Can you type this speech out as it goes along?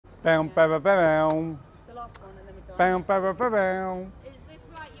Bow, bow, bow, bow. The last one, and then we're Bow, done. bow, bow, bow, bow. Is this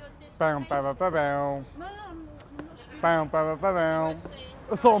like your Bow, bow, bow, bow, bow. No, I'm not stupid. Bow, bow, bow, bow.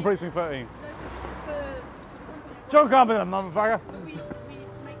 Assault on Precinct 13. No, so this is for the company. John Carpenter, motherfucker. So we make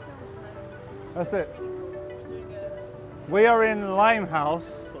films and then That's it. we're doing a... We are in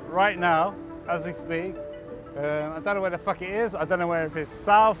Limehouse right now, as we speak. I don't know where the fuck it is. I don't know where if it's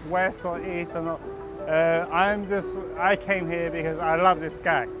south, west, or east or not. I came here because I love this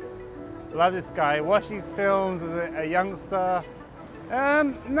guy. Love this guy. Watch these films as a youngster.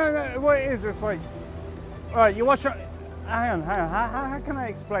 No, what it is, it's like, all right, you watch. Hang on. How can I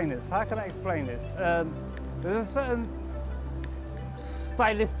explain this? There's a certain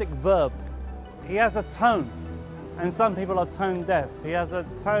stylistic verb. He has a tone, and some people are tone deaf. He has a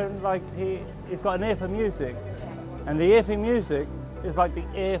tone like he's got an ear for music, and the ear for music is like the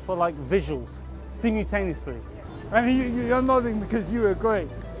ear for like visuals, simultaneously. And you're nodding because you agree,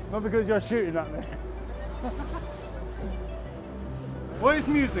 not because you're shooting at me. What is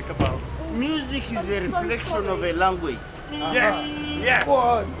music about? Music is a reflection of a language. Yes.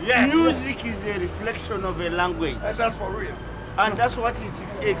 Music is a reflection of a language. And that's for real. And that's what it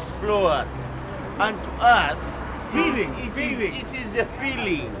explores. And to us, Feeling. It is the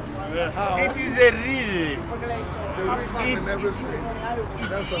feeling. Yeah. It is a rhythm.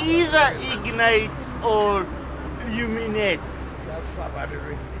 It either ignites or illuminates. That's somebody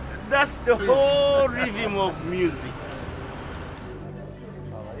really. That's the whole rhythm of music.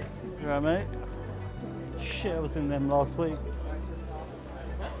 Yeah, mate. Shit, I was in them last week.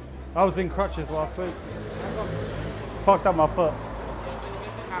 I was in crutches last week. Fucked up my foot.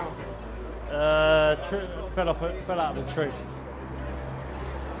 Fell out of the tree.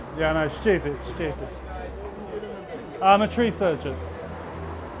 Yeah, no, stupid. I'm a tree surgeon.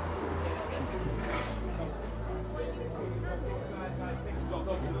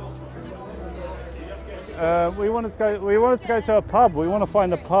 We wanted to go to a pub. We want to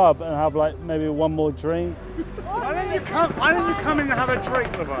find a pub and have like maybe one more drink. Why don't you come in and have a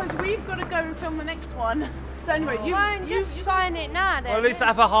drink with us? Because we've got to go and film the next one. So anyway, you sign it now then. Well, at least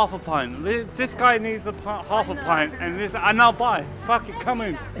have a half a pint. This guy needs half a pint, and I'll buy. Fuck it, come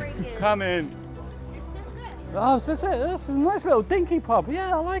in. Oh, is this it? This is a nice little dinky pub.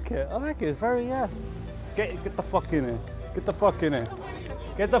 Yeah, I like it. It's very, yeah. Get the fuck in here. Get the fuck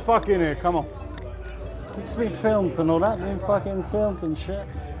in here. Come on. It's been filmed and all that. Been fucking filmed and shit.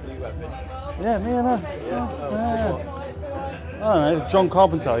 Yeah, me and her. Yeah. I don't know, John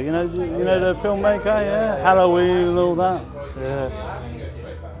Carpenter. You know the filmmaker. Yeah, Halloween and all that. Yeah.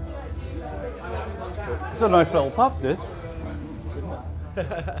 It's a nice little pub. This.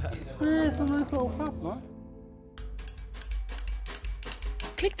 Yeah, it's a nice little pub, man.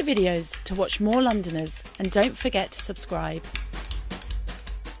 Click the videos to watch more Londoners and don't forget to subscribe.